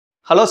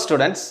Hello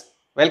students,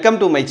 welcome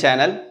to my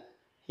channel.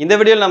 இந்த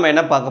வீடியோல நம்ம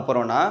என்ன பார்க்க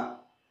போறோம்னா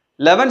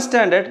 11th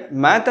standard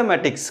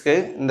mathematics க்கு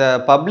இந்த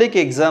public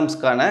exams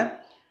கான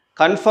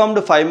confirmed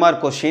 5 mark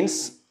questions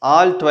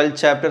all 12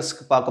 chapters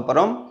க்கு பார்க்க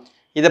போறோம்.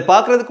 இத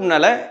பார்க்கிறதுக்கு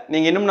முன்னால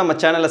நீங்க இன்னும் நம்ம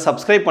சேனலை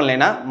subscribe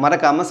பண்ணலைனா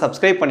மறக்காம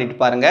subscribe பண்ணிட்டு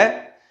பாருங்க.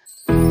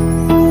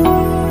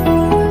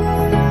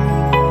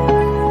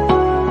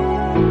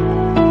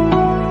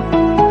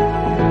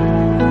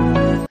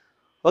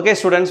 Okay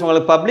students,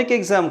 உங்களுக்கு public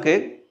exam க்கு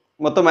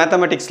மொத்த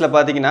மேத்தமேட்டிக்ஸ்ல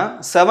பாத்தீங்கன்னா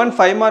 7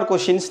 5 மார்க்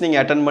क्वेश्चंस நீங்க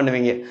அட்டெண்ட்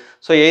பண்ணுவீங்க.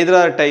 சோ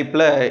எய்தர்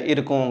டைப்ல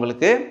இருக்கும்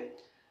உங்களுக்கு.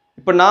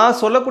 இப்போ நான்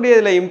சொல்லக்கூடிய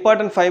இதுல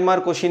இம்பார்ட்டன்ட் 5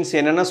 மார்க் क्वेश्चंस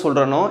என்னென்ன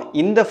சொல்றேனோ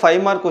இந்த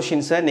 5 மார்க்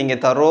क्वेश्चंस நீங்க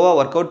தரோவா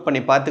வொர்க் அவுட்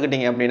பண்ணி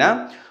பாத்துக்கிட்டீங்க அப்படினா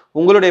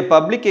உங்களுடைய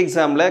பப்ளிக்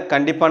எக்ஸாம்ல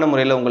கண்டிப்பான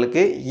முறையில்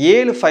உங்களுக்கு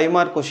 7 5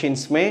 மார்க்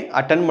क्वेश्चंसமே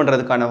அட்டெண்ட்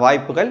பண்றதுக்கான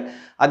வாய்ப்புகள்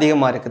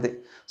அதிகமா இருக்குது.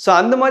 சோ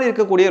அந்த மாதிரி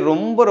இருக்கக்கூடிய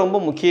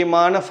ரொம்ப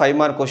முக்கியமான 5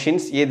 மார்க்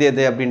क्वेश्चंस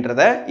எது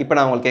அப்படின்றதை இப்போ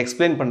நான் உங்களுக்கு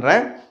எக்ஸ்பிளைன்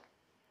பண்றேன்.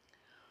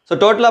 So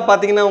total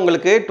பாத்தீங்கன்னா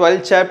உங்களுக்கு 12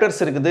 chapters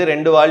இருக்குது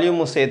ரெண்டு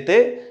வால்யூமும் சேர்த்து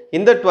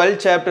இந்த 12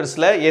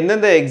 chaptersல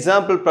எந்தெந்த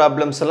எக்ஸாம்பிள்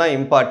ப்ராப்ளம்ஸ் எல்லாம்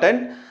இம்பார்ட்டன்ட்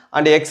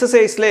and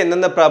எக்சர்சைஸ்ல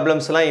எந்தெந்த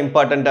ப்ராப்ளம்ஸ் எல்லாம்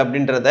இம்பார்ட்டன்ட்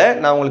அப்படின்றதை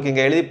நான் உங்களுக்கு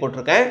இங்க எழுதி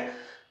போட்டுருக்கேன்.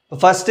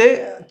 ஃபர்ஸ்ட்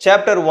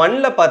chapter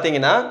 1ல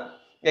பாத்தீங்கன்னா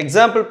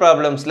எக்ஸாம்பிள்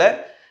ப்ராப்ளம்ஸ்ல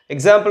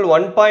example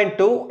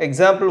 1.2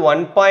 example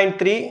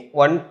 1.3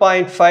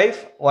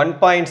 1.5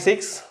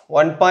 1.6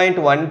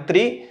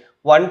 1.13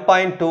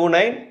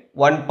 1.29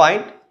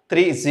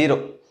 1.30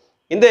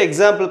 இந்த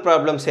எக்ஸாம்பிள்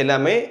ப்ராப்ளம்ஸ்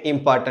எல்லாமே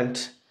இம்பார்ட்டன்ட்.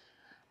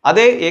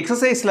 அதே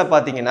எக்ஸசைஸ்ல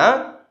பாத்தீங்கன்னா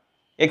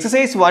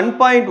exercise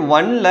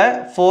 1.1ல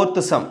 4th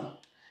some,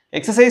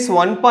 exercise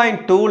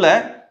 1.2ல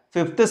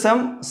 5th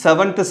some,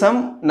 7th some,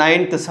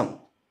 9th some.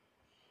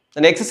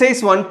 and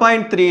exercise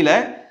 1.3ல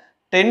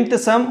 10th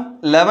some,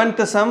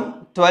 11th some,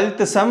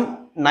 12th some,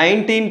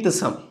 19th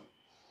some.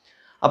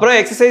 அப்புறம்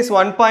exercise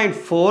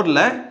 1.4ல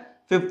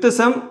 5th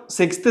some,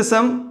 6th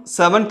some,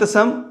 7th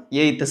some,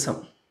 8th some.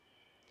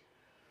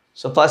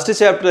 So first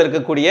chapter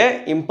இருக்கக்கூடிய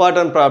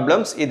important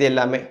problems இது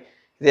எல்லாமே.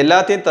 இது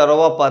எல்லாத்தையும்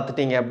தரோவா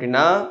பார்த்துட்டீங்க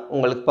அப்படின்னா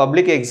உங்களுக்கு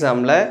public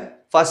எக்ஸாம்ல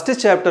ஃபர்ஸ்ட்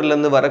சாப்டர்ல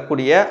இருந்து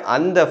வரக்கூடிய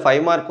அந்த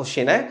 5 மார்க்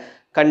क्वेश्चन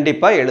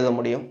கண்டிப்பா எழுத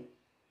முடியும்.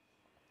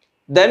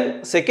 தென்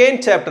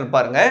செகண்ட் சாப்டர்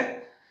பாருங்க.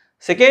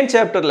 செகண்ட்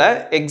சாப்டர்ல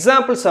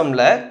example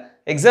சம்ல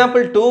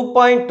example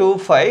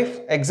 2.25,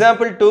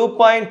 example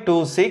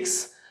 2.26,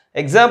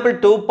 example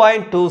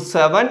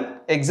 2.27,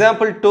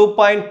 example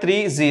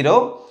 2.30,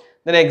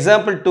 then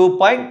example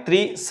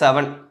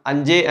 2.37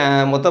 அஞ்சே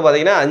மொத்தம்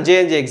பாத்தீங்கன்னா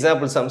 5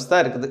 எக்ஸாம்பிள் சம்ஸ்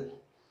தான் இருக்குது.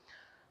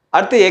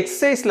 அடுத்து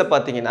எக்ஸசைஸ்ல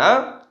பாத்தீங்கன்னா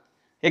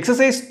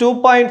exercise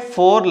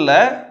 2.4ல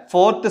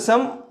 4th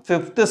some,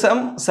 5th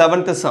some,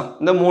 7th some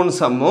இந்த மூணு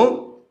சம்மும்,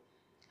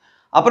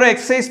 அப்புறம்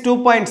எக்ஸசைஸ்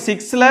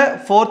 2.6ல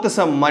 4th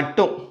சம்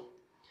மட்டும்.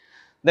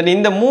 தென்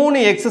இந்த மூணு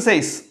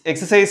எக்ஸசைஸ்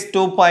எக்ஸசைஸ்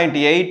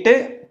 2.8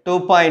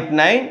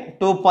 2.9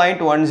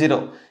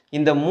 2.10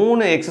 இந்த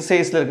மூணு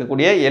எக்ஸசைஸ்ல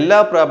இருக்கக்கூடிய எல்லா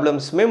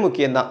ப்ராப்ளம்ஸுமே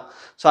முக்கியம்தான்.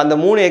 ஸோ அந்த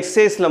மூணு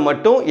எக்ஸசைஸ்ல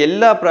மட்டும்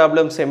எல்லா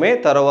ப்ராப்ளம்ஸையுமே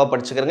தரோவா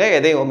படிச்சுக்கிறங்க,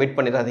 எதையும் ஒமிட்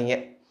பண்ணிடாதீங்க.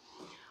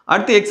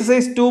 அடுத்து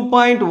எக்ஸசைஸ்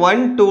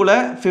 2.12ல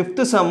 5th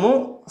சம்மும்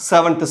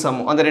 7th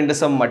சம்மும் அந்த ரெண்டு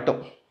சம் மட்டும்.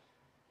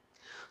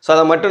 ஸோ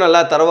அதை மட்டும்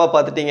நல்லா தரோவா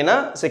பார்த்துட்டிங்கன்னா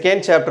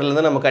செகண்ட்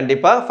சாப்டர்லேருந்து நம்ம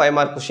கண்டிப்பாக 5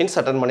 மார்க் கொஸ்டின்ஸ்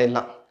அட்டன்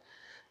பண்ணிடலாம்.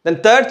 தென்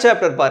தேர்ட்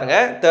சாப்டர்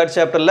பாருங்கள். தேர்ட்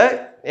சாப்டரில்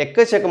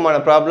எக்கச்சக்கமான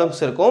ப்ராப்ளம்ஸ்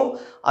இருக்கும்.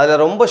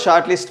 அதில் ரொம்ப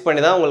ஷார்ட் லிஸ்ட்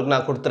பண்ணி தான் உங்களுக்கு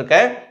நான்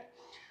கொடுத்துருக்கேன்.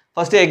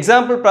 ஃபஸ்ட்டு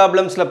எக்ஸாம்பிள்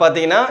ப்ராப்ளம்ஸில்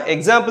பார்த்தீங்கன்னா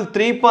example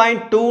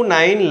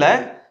 3.29ல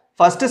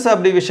first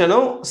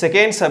சப்டிவிஷனும்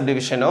second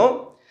சப்டிவிஷனும்,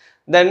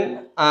 then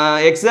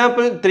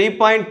example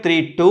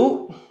 3.32,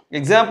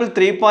 example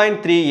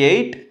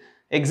 3.38,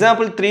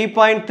 example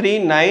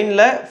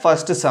 3.39ல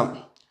first some,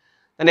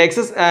 then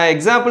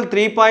example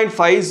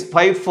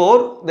 3.54,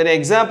 then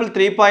example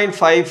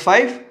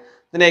 3.55,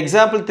 then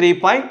example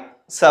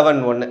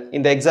 3.71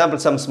 இந்த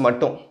எக்ஸாம்பிள் சம்ஸ்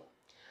மட்டும்.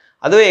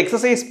 அதுவே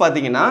எக்ஸசைஸ்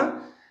பார்த்தீங்கன்னா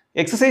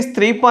exercise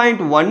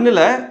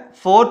 3.1ல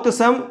 4th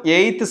some,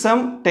 8th some,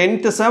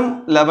 10th some,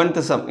 11th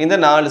some இந்த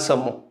நாலு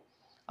சம்மும்,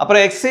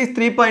 அப்புறம் எக்ஸசைஸ்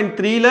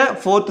 3.3ல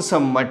 4th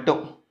சம் மட்டும்.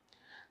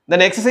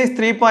 தென் exercise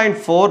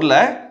 3.4ல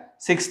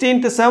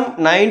 16th some,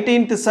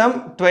 19th some,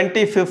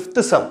 25th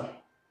some.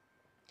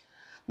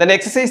 தென்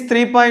exercise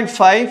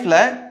 3.5ல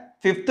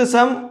 5th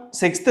some,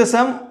 6th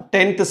some,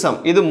 10th some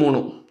இது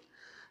மூணும்.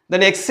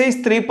 தென் exercise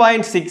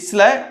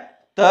 3.6ல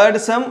 3rd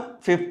sum,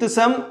 5th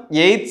sum,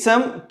 8th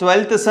sum,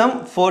 12th sum,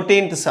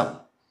 14th sum.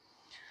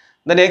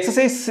 Then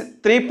exercise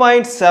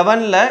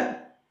 3.7ல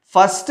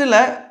first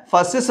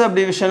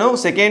subdivision,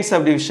 second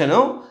subdivision,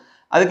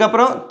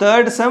 அதுக்கப்புறம்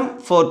 3rd sum,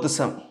 4th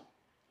sum.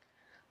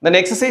 Then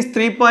exercise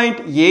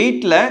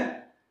 3.8ல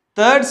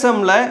 3rd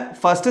sumல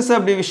first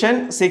subdivision,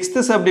 6th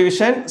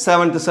subdivision,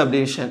 7th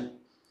subdivision.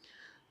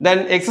 Then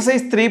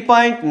exercise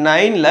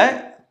 3.9ல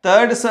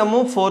 3rd sum,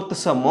 4th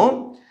sum.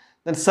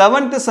 Then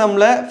 7th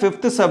sumல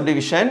 5th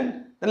subdivision,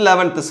 then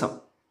 11th sum.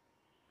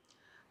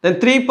 Then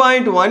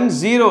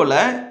 3.10ல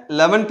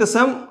 11th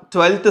sum,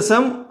 12th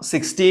sum,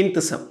 16th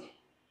sum.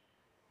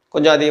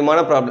 கொஞ்சம் அதிகமான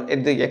problem.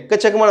 இது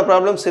எக்கச்சக்கமான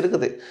problems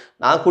இருக்குது.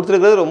 நான்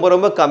கொடுத்துருக்கிறது ரொம்ப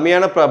ரொம்ப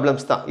கம்மியான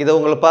ப்ராப்ளம்ஸ் தான். இதை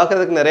உங்களுக்கு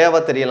பார்க்குறதுக்கு நிறையாவா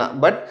தெரியலாம்.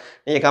 பட்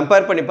நீங்கள்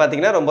கம்பேர் பண்ணி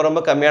பார்த்தீங்கன்னா ரொம்ப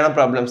ரொம்ப கம்மியான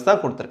ப்ராப்ளம்ஸ்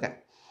தான் கொடுத்துருக்கேன்.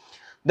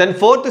 தென்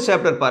 4th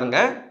சாப்டர்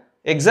பாருங்கள்.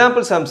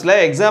 Example சம்ஸில்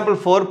example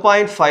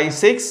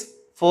 4.56,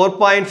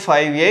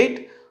 4.58,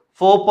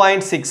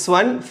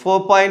 4.61,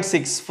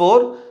 4.64,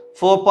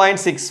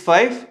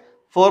 4.65,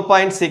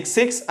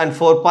 4.66 and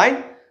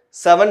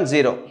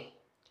 4.70.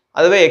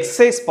 அதுவே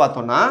எக்ஸசைஸ்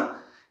பார்த்தோன்னா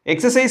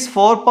exercise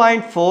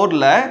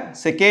 4.4ல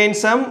second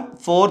sum,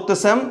 4th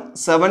some,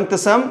 7th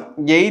some,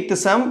 8th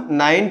some,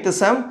 9th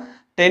some,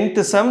 10th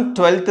some,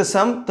 12th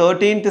some,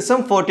 13th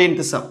some,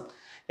 14th some.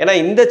 ஏன்னா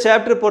இந்த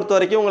சாப்டர் பொறுத்த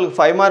வரைக்கும் உங்களுக்கு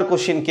 5 மார்க்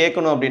கொஸ்டின்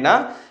கேட்கணும் அப்படின்னா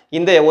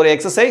இந்த ஒரு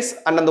எக்ஸசைஸ்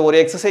அண்ட் அந்த ஒரு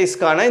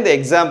எக்ஸசைஸ்க்கான இந்த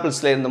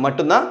எக்ஸாம்பிள்ஸில் இருந்து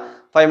மட்டும்தான்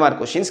 5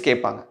 மார்க் கொஸ்டின்ஸ்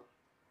கேட்பாங்க.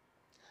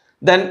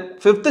 தென்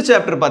 5th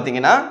சாப்டர்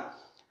பார்த்தீங்கன்னா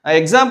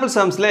எக்ஸாம்பிள்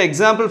சம்ஸில்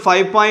எக்ஸாம்பிள்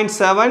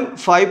 5.7,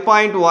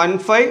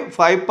 5.15,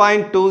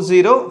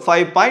 5.20,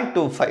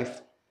 5.25.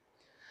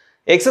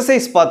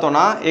 எக்ஸசைஸ்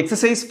பார்த்தோன்னா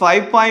exercise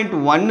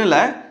 5.1ல்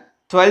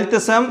 12th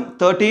some,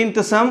 13th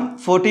some,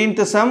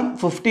 14th some,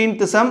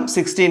 15th some,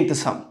 16th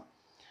some.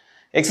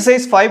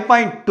 Exercise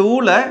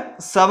 5.2ல்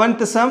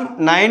 7th some,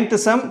 9th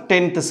some,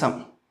 10th some.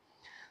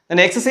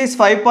 Then exercise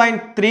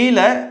 5.3ல்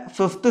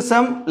 5th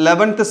some,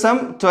 11th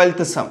some,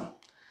 12th some.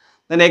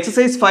 Then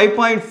exercise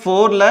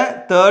 5.4ல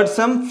 3rd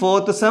sum,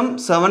 4th sum,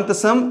 7th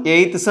sum,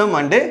 8th sum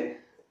and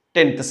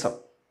 10th sum.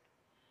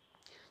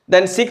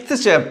 Then 6th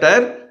chapter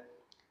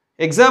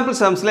example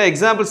sumsல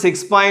example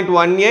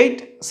 6.18,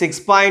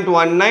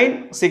 6.19,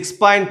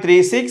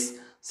 6.36,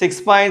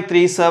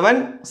 6.37,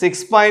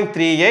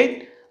 6.38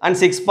 and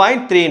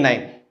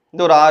 6.39.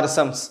 இந்த ஒரு 6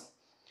 sums.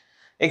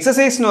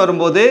 Exercise னு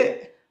வரும்போது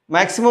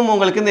maximum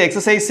உங்களுக்கு இந்த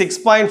exercise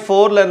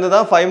 6.4ல இருந்து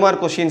தான் 5 mark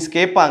questions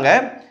கேட்பாங்க.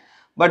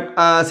 But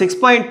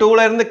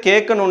 6.2ல இருந்து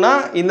கேட்கணும்னா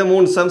இந்த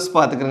 3 சம்ஸ்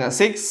பார்த்துக்கிறங்க.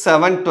 6,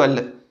 7,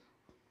 12.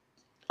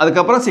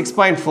 அதுக்கப்புறம்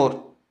 6.4.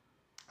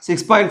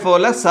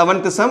 6.4ல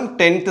 7th some,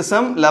 10th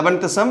some,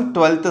 11th some,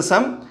 12th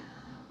some,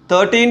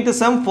 13th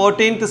some,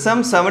 14th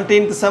some,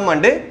 17th some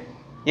and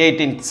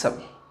 18th some.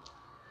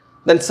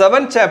 Then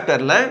 7th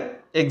சாப்டரில்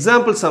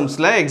example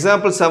சம்ஸில்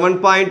example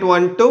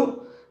 7.12,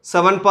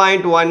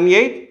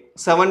 7.18,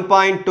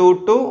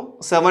 7.22,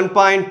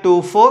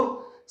 7.24,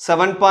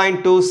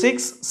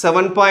 7.26,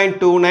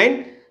 7.29,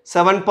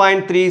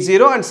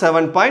 7.30 and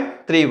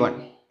 7.31.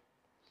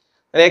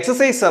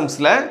 Exercise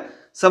sumsல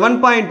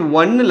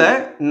 7.1ல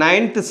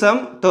 9th sum,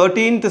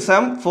 13th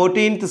sum,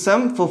 14th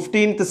sum,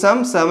 15th sum,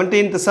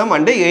 17th sum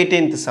and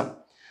 18th sum.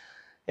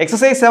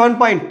 Exercise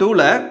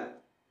 7.2ல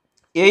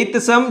 8th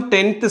sum,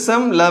 10th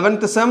sum,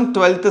 11th sum,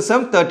 12th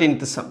sum,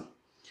 13th sum.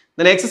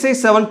 Then exercise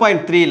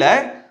 7.3ல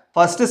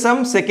first sum,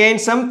 second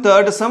sum,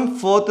 third sum,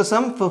 fourth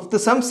sum, fifth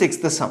sum,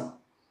 sixth sum.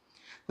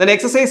 Then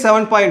exercise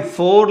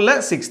 7.4ல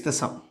 6th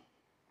sum.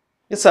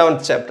 This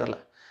 7th chapterல.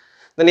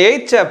 Then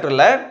 8th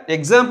chapterல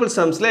example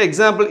sumsல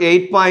example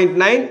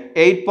 8.9,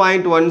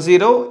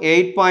 8.10,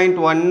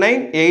 8.19,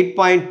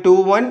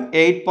 8.21,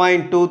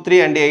 8.23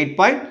 and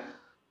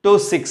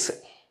 8.26.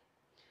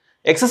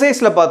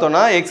 Exerciseல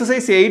பார்த்தோம்னா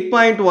exercise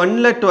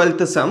 8.1ல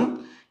 12th sum,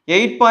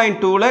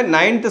 8.2ல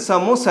 9th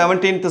sum,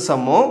 17th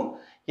sum,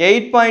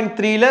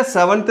 8.3ல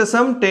 7th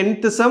sum,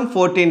 10th sum,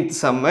 14th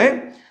sum.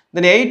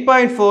 Then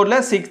 8.4ல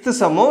 6th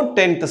sum,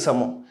 10th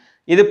sum.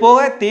 இது போக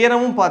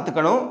தியரமும்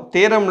பார்த்துக்கணும்.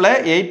 தியரம்ல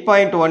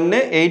 8.1,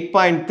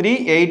 8.3,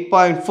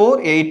 8.4,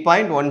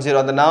 8.10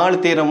 அந்த 4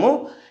 தியரமும்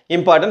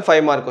important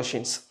 5 mark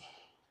questions.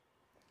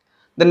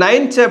 The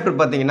 9th chapter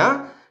பார்த்தீங்கன்னா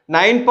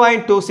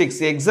 9.26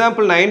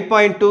 example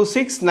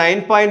 9.26,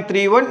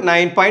 9.31,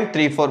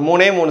 9.34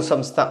 3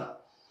 sums தான்.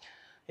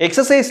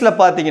 எக்ஸசைஸ்ல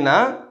பார்த்தீங்கன்னா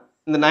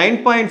இந்த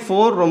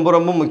 9.4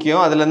 ரொம்ப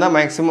முக்கியம். அதுல தான்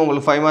மேக்ஸிமம்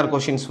உங்களுக்கு 5 மார்க்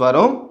क्वेश्चंस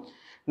வரும்.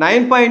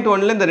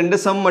 9.1ல இந்த ரெண்டு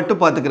சம்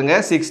மட்டும் பார்த்துக்கிறங்க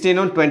 16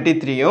 உம்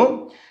 23 உம்.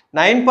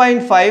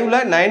 9.5ல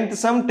 9th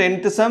sum,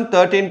 10th sum,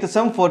 13th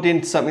sum,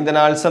 14th sum இந்த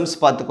 4 சம்ஸ்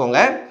பார்த்துக்கோங்க.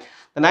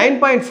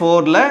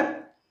 9.4ல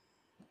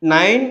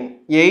 9,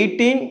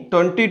 18,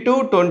 22,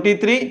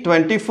 23,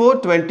 24,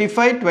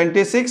 25,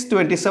 26,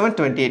 27,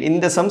 28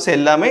 இந்த சம்ஸ்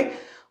எல்லாமே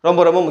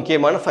ரொம்ப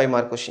முக்கியமான 5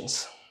 mark questions.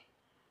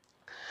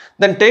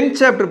 Then 10th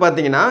chapter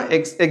பார்த்தீங்கன்னா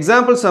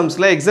example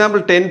sumsல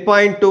example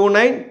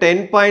 10.29,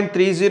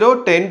 10.30,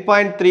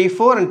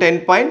 10.34 and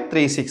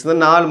 10.36 இந்த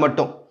 4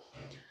 மட்டும்.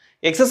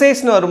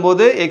 எக்ஸசைஸ்னு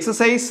வரும்போது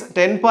எக்ஸசைஸ்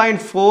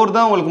 10.4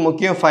 தான் உங்களுக்கு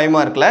முக்கியம் 5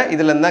 மார்க்ல.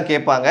 இதுல இருந்து தான்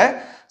கேட்பாங்க.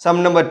 சம்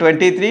நம்பர்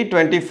 23,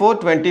 24,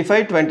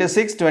 25,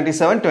 26,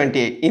 27,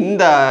 28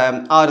 இந்த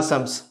 6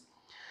 சம்ஸ்.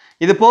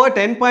 இது போக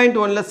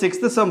 10.1ல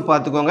 6th சம்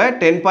பார்த்துக்கோங்க.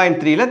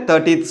 10.3ல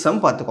 30th சம்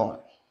பார்த்துக்கோங்க.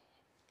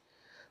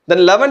 Then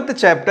 11th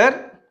chapter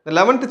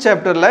 11th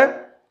chapterல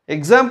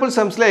example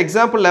சம்ஸ்ல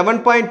example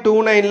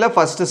 11.29ல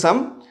first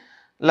sum,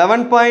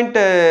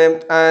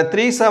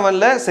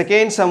 11.37ல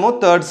second சம்மும்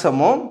third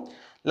சம்மும்,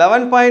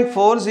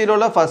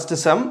 11.40ல first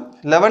sum,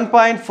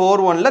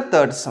 11.41ல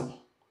third sum.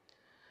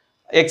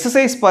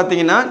 Exercise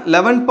பார்த்தீங்கன்னா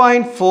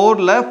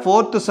 11.4ல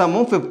ஃபோர்த்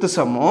சம்மும் ஃபிஃப்த்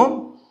சம்மும்,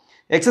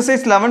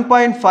 எக்ஸசைஸ்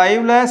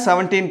 11.5ல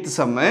 17th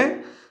சம்மு,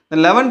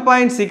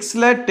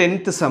 11.6ல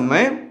 10th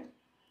சம்மு,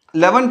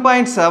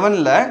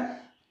 11.7ல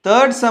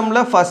தேர்ட்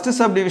சம்மில் ஃபஸ்ட்டு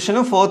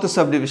சப்டிவிஷனும் ஃபோர்த்து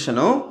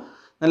சப்டிவிஷனும்,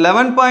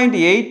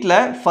 11.8ல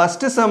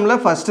ஃபஸ்ட்டு சம்மில்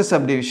first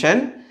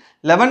subdivision,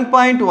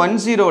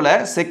 11.10ல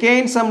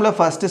second சம்மில்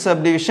first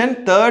subdivision,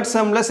 third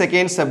சம்மில்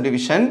second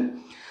subdivision,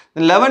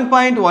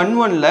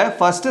 11.11ல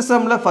first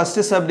சம்மில்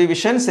first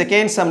subdivision,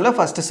 second சம்மில்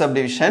first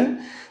subdivision,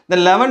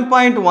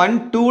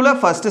 11.12ல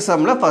first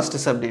சம்மில்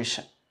first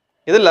subdivision.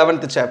 இது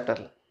 11th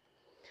சாப்டரில்.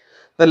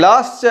 இந்த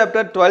லாஸ்ட்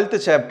சாப்டர் 12th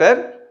சாப்டர்,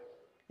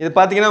 இது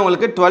பார்த்தீங்கன்னா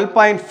உங்களுக்கு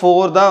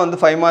 12.4 தான் வந்து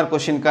 5 மார்க்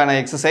கொஷினுக்கான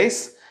எக்ஸசைஸ்.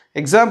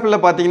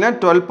 எக்ஸாம்பிளில் பார்த்தீங்கன்னா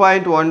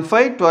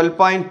 12.15,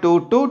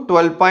 12.22,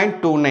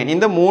 12.29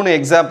 இந்த 3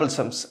 எக்ஸாம்பிள்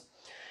சம்ஸ்.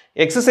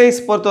 எக்ஸசைஸ்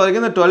பொறுத்த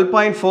வரைக்கும் இந்த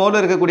 12.4ல்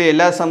இருக்கக்கூடிய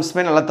எல்லா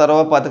சம்ஸுமே நல்லா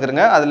தரவாக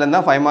பார்த்துக்கிறங்க. அதுலேருந்து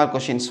தான் 5 மார்க்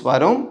கொஷின்ஸ்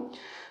வரும்.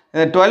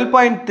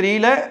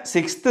 12.3ல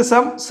 6th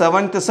some,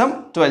 7th some,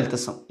 12th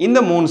some இந்த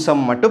 3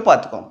 சம் மட்டும்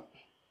பார்த்துக்கோங்க.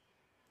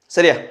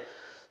 சரியா?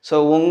 ஸோ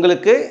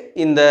உங்களுக்கு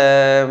இந்த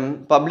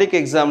பப்ளிக்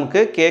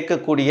எக்ஸாமுக்கு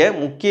கேட்கக்கூடிய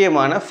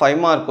முக்கியமான 5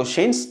 மார்க்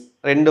கொஷின்ஸ்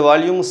 2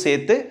 வால்யூமும்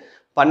சேர்த்து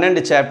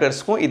 12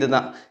 சாப்டர்ஸ்க்கும் இது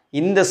தான்.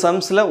 இந்த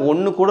சம்ஸில்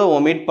ஒன்று கூட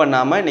ஒமிட்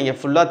பண்ணாமல் நீங்கள்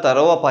ஃபுல்லாக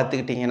தரவாக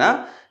பார்த்துக்கிட்டிங்கன்னா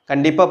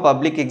கண்டிப்பாக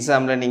பப்ளிக்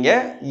எக்ஸாமில்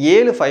நீங்கள்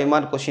 7 5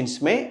 மார்க்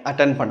கொஷின்ஸுமே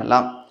அட்டன்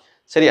பண்ணலாம்.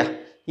 சரியா?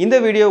 இந்த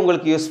வீடியோ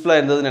உங்களுக்கு யூஸ்ஃபுல்லாக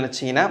இருந்ததுன்னு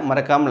நினச்சிங்கன்னா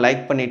மறக்காமல்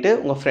லைக் பண்ணிவிட்டு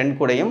உங்கள் ஃப்ரெண்ட்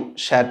கூடயும்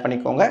ஷேர்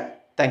பண்ணிக்கோங்க.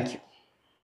 தேங்க்யூ.